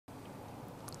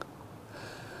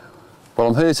Well,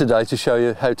 I'm here today to show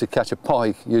you how to catch a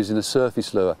pike using a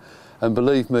surface lure, and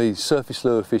believe me, surface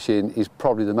lure fishing is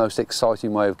probably the most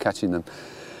exciting way of catching them.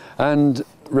 And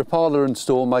Rapala and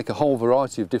Storm make a whole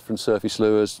variety of different surface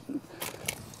lures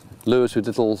with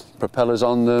little propellers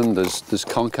on them. There's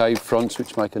concave fronts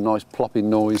which make a nice plopping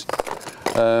noise.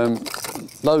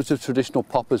 Loads of traditional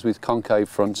poppers with concave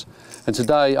fronts, and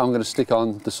today I'm going to stick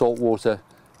on the Saltwater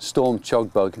Storm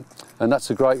Chug Bug, and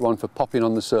that's a great one for popping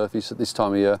on the surface at this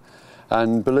time of year.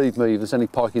 And believe me, if there's any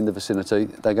pike in the vicinity,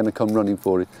 they're going to come running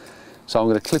for it. So I'm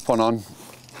going to clip one on,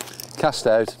 cast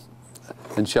out,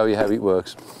 and show you how it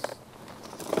works.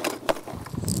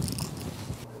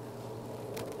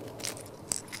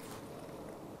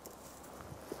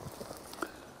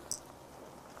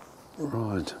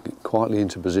 Right, get quietly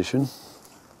into position.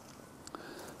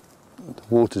 The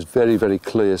water's very, very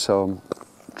clear, so I'm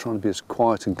trying to be as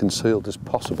quiet and concealed as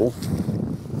possible.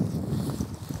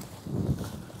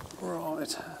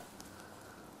 Right.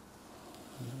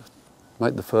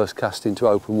 Make the first cast into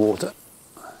open water.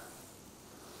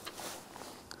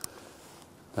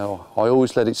 Now, I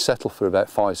always let it settle for about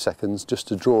 5 seconds just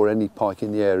to draw any pike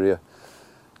in the area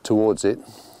towards it.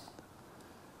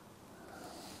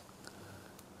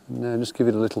 Now just give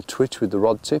it a little twitch with the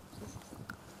rod tip.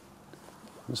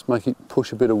 Just make it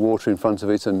push a bit of water in front of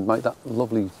it and make that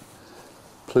lovely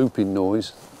plooping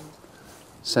noise.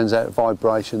 Sends out a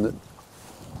vibration that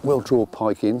will draw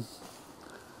pike in.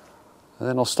 And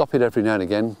then I'll stop it every now and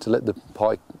again to let the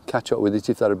pike catch up with it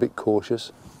if they're a bit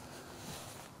cautious.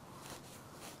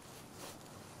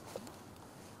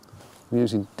 I'm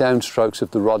using downstrokes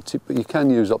of the rod tip, but you can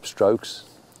use upstrokes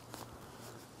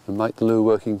and make the lure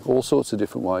working all sorts of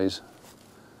different ways.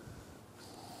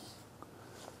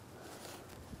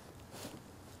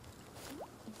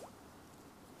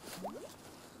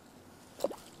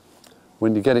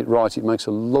 When you get it right, it makes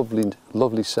a lovely,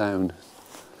 lovely sound,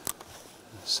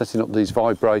 setting up these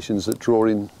vibrations that draw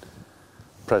in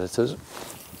predators.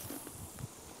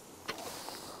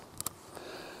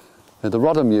 Now, the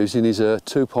rod I'm using is a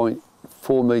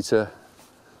 2.4 metre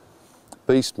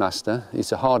Beastmaster.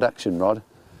 It's a hard action rod,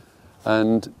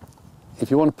 and if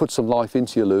you want to put some life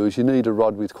into your lures, you need a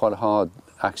rod with quite a hard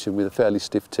action with a fairly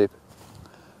stiff tip.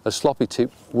 A sloppy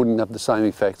tip wouldn't have the same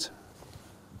effect.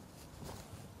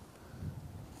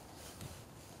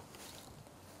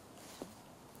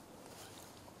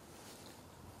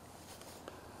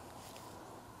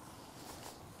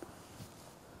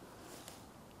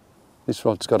 This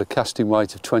rod's got a casting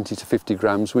weight of 20 to 50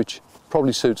 grams, which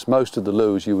probably suits most of the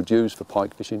lures you would use for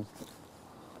pike fishing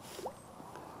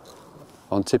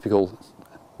on typical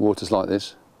waters like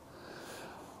this.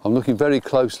 I'm looking very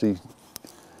closely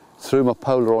through my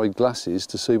Polaroid glasses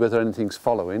to see whether anything's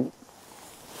following.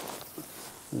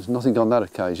 There's nothing on that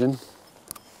occasion.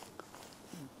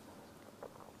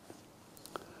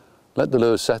 Let the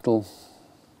lure settle.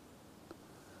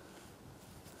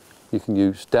 You can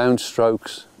use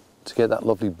downstrokes to get that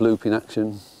lovely blooping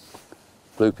action,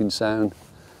 blooping sound,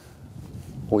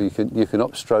 or you can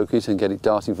upstroke it and get it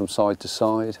darting from side to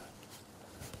side.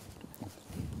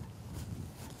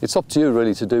 It's up to you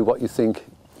really to do what you think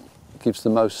gives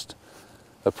the most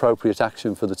appropriate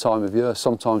action for the time of year.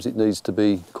 Sometimes it needs to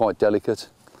be quite delicate,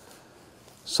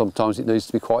 sometimes it needs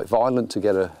to be quite violent to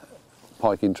get a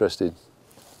pike interested.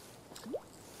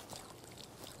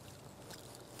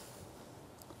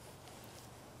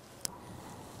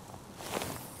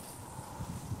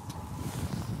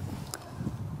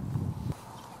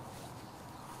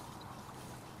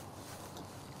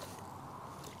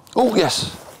 Oh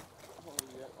yes!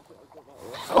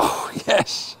 Oh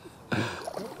yes!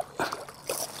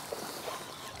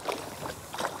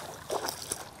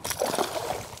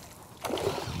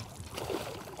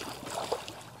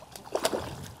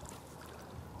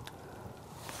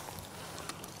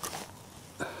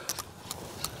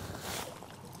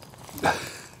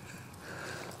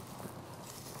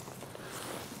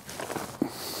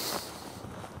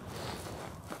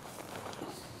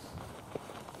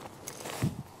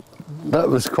 That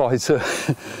was quite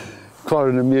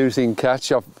an amusing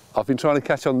catch. I've been trying to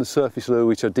catch on the surface lure,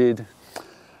 which I did,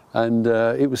 and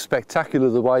it was spectacular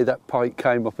the way that pike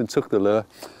came up and took the lure.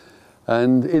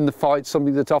 And in the fight,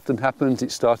 something that often happens,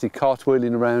 it started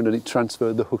cartwheeling around and it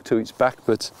transferred the hook to its back,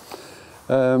 but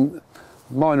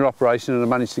minor operation, and I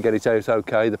managed to get it out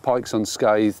okay. The pike's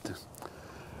unscathed,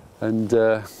 and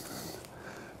look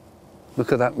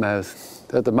at that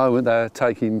mouth. At the moment they're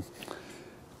taking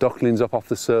ducklings up off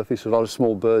the surface, a lot of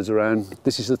small birds around.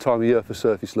 This is the time of year for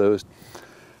surface lures,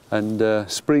 and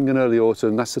spring and early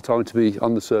autumn, that's the time to be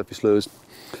on the surface lures.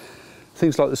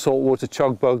 Things like the Saltwater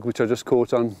Chug Bug, which I just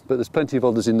caught on, but there's plenty of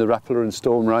others in the Rapala and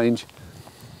Storm range.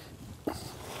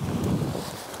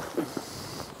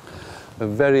 A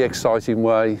very exciting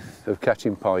way of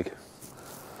catching pike.